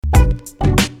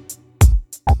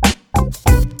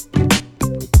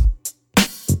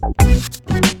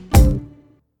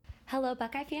Hello,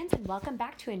 Buckeye fans, and welcome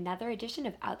back to another edition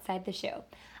of Outside the Shoe.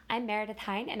 I'm Meredith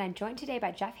Hine, and I'm joined today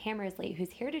by Jeff Hammersley,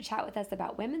 who's here to chat with us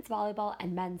about women's volleyball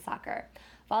and men's soccer.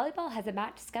 Volleyball has a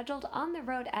match scheduled on the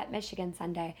road at Michigan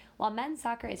Sunday, while men's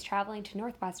soccer is traveling to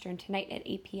Northwestern tonight at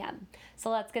 8 p.m. So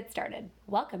let's get started.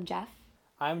 Welcome, Jeff.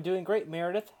 I'm doing great,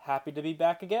 Meredith. Happy to be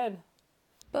back again.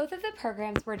 Both of the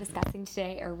programs we're discussing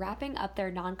today are wrapping up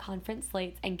their non-conference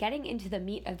slates and getting into the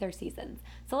meat of their seasons.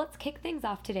 So let's kick things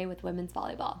off today with women's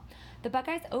volleyball. The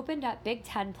Buckeyes opened up Big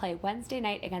Ten play Wednesday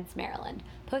night against Maryland,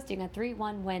 posting a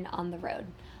 3-1 win on the road.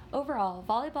 Overall,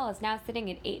 volleyball is now sitting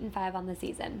at 8-5 on the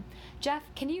season. Jeff,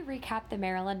 can you recap the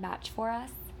Maryland match for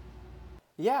us?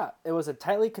 Yeah, it was a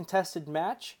tightly contested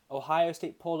match. Ohio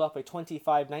State pulled off a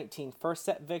 25-19 first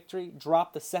set victory,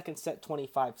 dropped the second set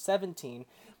 25-17,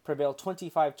 prevailed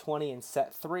 25-20 in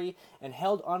set 3, and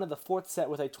held on to the fourth set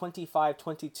with a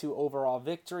 25-22 overall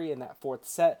victory in that fourth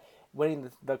set,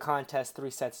 winning the contest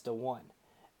 3-1.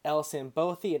 Ellison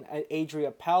Bothy and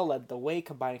Adria Powell led the way,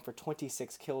 combining for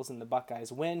 26 kills in the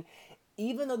Buckeyes' win.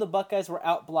 Even though the Buckeyes were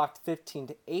outblocked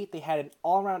 15-8, they had an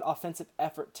all-around offensive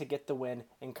effort to get the win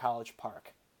in College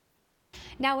Park.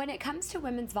 Now, when it comes to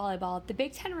women's volleyball, the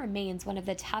Big Ten remains one of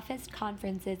the toughest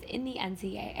conferences in the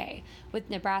NCAA, with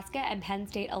Nebraska and Penn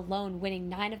State alone winning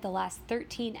 9 of the last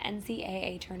 13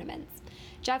 NCAA tournaments.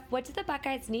 Jeff, what do the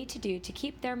Buckeyes need to do to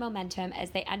keep their momentum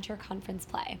as they enter conference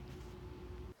play?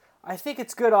 I think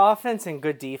it's good offense and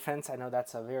good defense. I know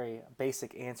that's a very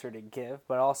basic answer to give,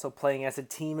 but also playing as a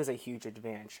team is a huge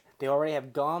advantage. They already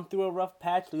have gone through a rough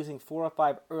patch, losing 4 of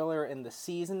 5 earlier in the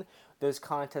season. Those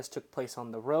contests took place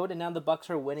on the road, and now the Bucks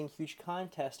are winning huge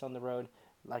contests on the road,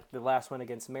 like the last one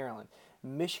against Maryland.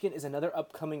 Michigan is another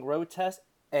upcoming road test,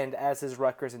 and as is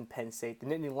Rutgers and Penn State. The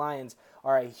Nittany Lions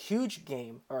are a huge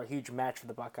game, or a huge match for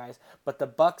the Buckeyes, but the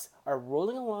Bucks are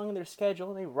rolling along in their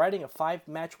schedule, and they're riding a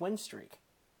 5-match win streak.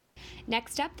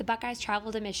 Next up, the Buckeyes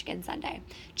travel to Michigan Sunday.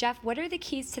 Jeff, what are the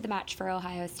keys to the match for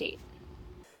Ohio State?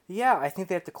 Yeah, I think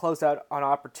they have to close out on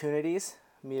opportunities.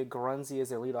 Mia Grunzi is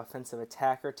their lead offensive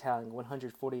attacker, tallying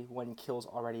 141 kills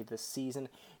already this season.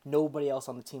 Nobody else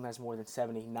on the team has more than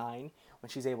 79. When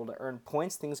she's able to earn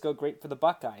points, things go great for the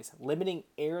Buckeyes. Limiting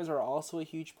errors are also a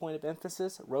huge point of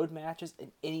emphasis. Road matches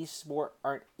in any sport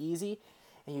aren't easy,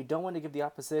 and you don't want to give the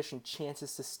opposition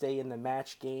chances to stay in the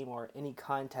match game or any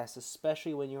contest,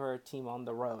 especially when you're a team on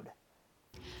the road.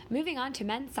 Moving on to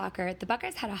men's soccer, the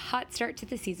Buckeyes had a hot start to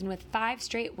the season with 5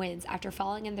 straight wins after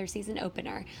falling in their season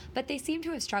opener, but they seem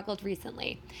to have struggled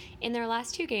recently. In their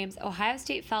last 2 games, Ohio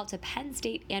State fell to Penn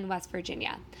State and West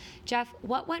Virginia. Jeff,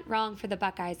 what went wrong for the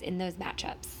Buckeyes in those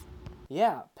matchups?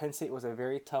 Yeah, Penn State was a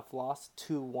very tough loss,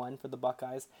 2-1 for the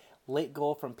Buckeyes. Late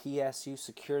goal from PSU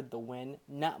secured the win.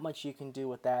 Not much you can do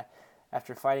with that.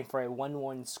 After fighting for a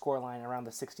 1-1 scoreline around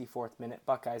the 64th minute,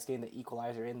 Buckeyes gained the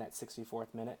equalizer in that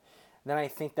 64th minute. Then I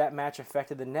think that match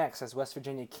affected the next as West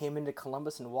Virginia came into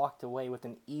Columbus and walked away with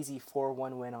an easy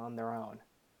 4-1 win on their own.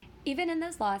 Even in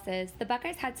those losses, the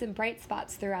Buckeyes had some bright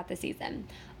spots throughout the season.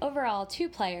 Overall, 2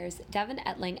 players, Devin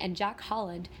Etling and Jack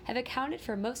Holland, have accounted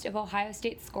for most of Ohio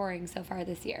State's scoring so far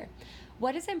this year.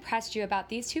 What has impressed you about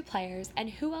these 2 players, and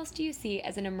who else do you see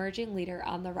as an emerging leader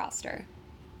on the roster?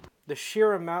 The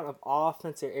sheer amount of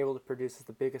offense they're able to produce is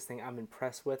the biggest thing I'm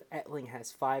impressed with. Etling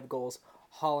has 5 goals,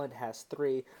 Holland has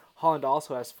 3. Holland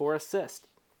also has 4 assists.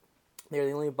 They're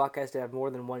the only Buckeyes to have more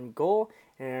than 1 goal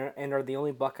and are the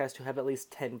only Buckeyes to have at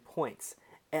least 10 points.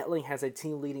 Etling has a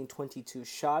team-leading 22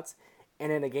 shots,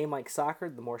 and in a game like soccer,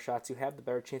 the more shots you have, the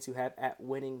better chance you have at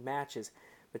winning matches.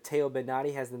 Matteo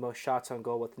Benatti has the most shots on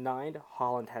goal with 9.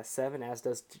 Holland has 7, as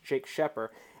does Jake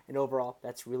Shepper, and overall,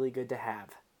 that's really good to have.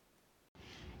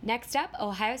 Next up,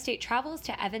 Ohio State travels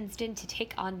to Evanston to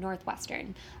take on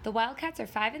Northwestern. The Wildcats are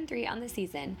 5-3 on the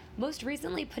season, most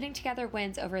recently putting together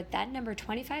wins over then number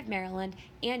 25 Maryland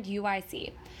and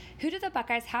UIC. Who do the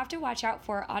Buckeyes have to watch out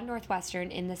for on Northwestern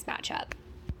in this matchup?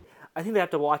 I think they have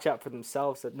to watch out for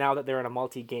themselves now that they're in a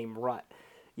multi-game rut.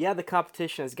 Yeah, the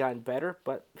competition has gotten better,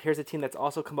 but here's a team that's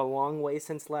also come a long way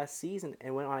since last season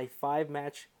and went on a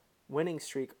 5-match winning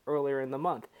streak earlier in the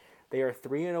month. They are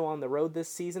 3-0 on the road this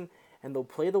season, and they'll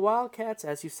play the Wildcats,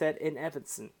 as you said, in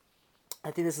Evanston. I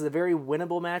think this is a very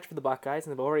winnable match for the Buckeyes,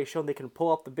 and they've already shown they can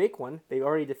pull off the big one. They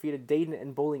already defeated Dayton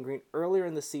and Bowling Green earlier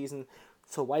in the season,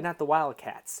 so why not the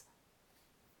Wildcats?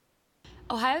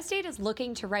 Ohio State is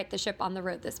looking to right the ship on the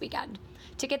road this weekend.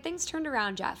 To get things turned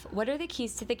around, Jeff, what are the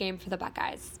keys to the game for the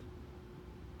Buckeyes?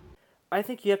 I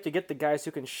think you have to get the guys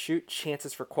who can shoot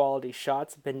chances for quality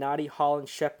shots. Benatti, Holland,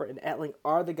 Shepard, and Etling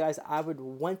are the guys I would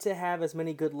want to have as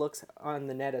many good looks on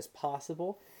the net as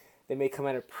possible. They may come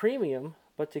at a premium,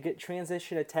 but to get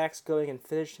transition attacks going and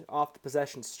finish off the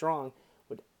possession strong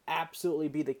would absolutely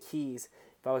be the keys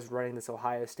if I was running this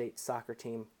Ohio State soccer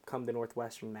team come the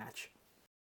Northwestern match.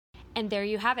 And there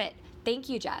you have it. Thank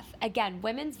you, Jeff. Again,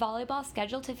 women's volleyball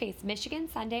scheduled to face Michigan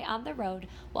Sunday on the road,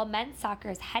 while men's soccer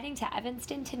is heading to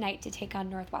Evanston tonight to take on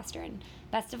Northwestern.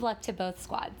 Best of luck to both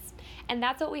squads. And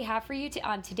that's what we have for you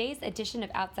on today's edition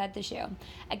of Outside the Shoe.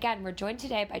 Again, we're joined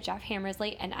today by Jeff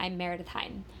Hammersley, and I'm Meredith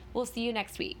Hine. We'll see you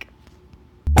next week.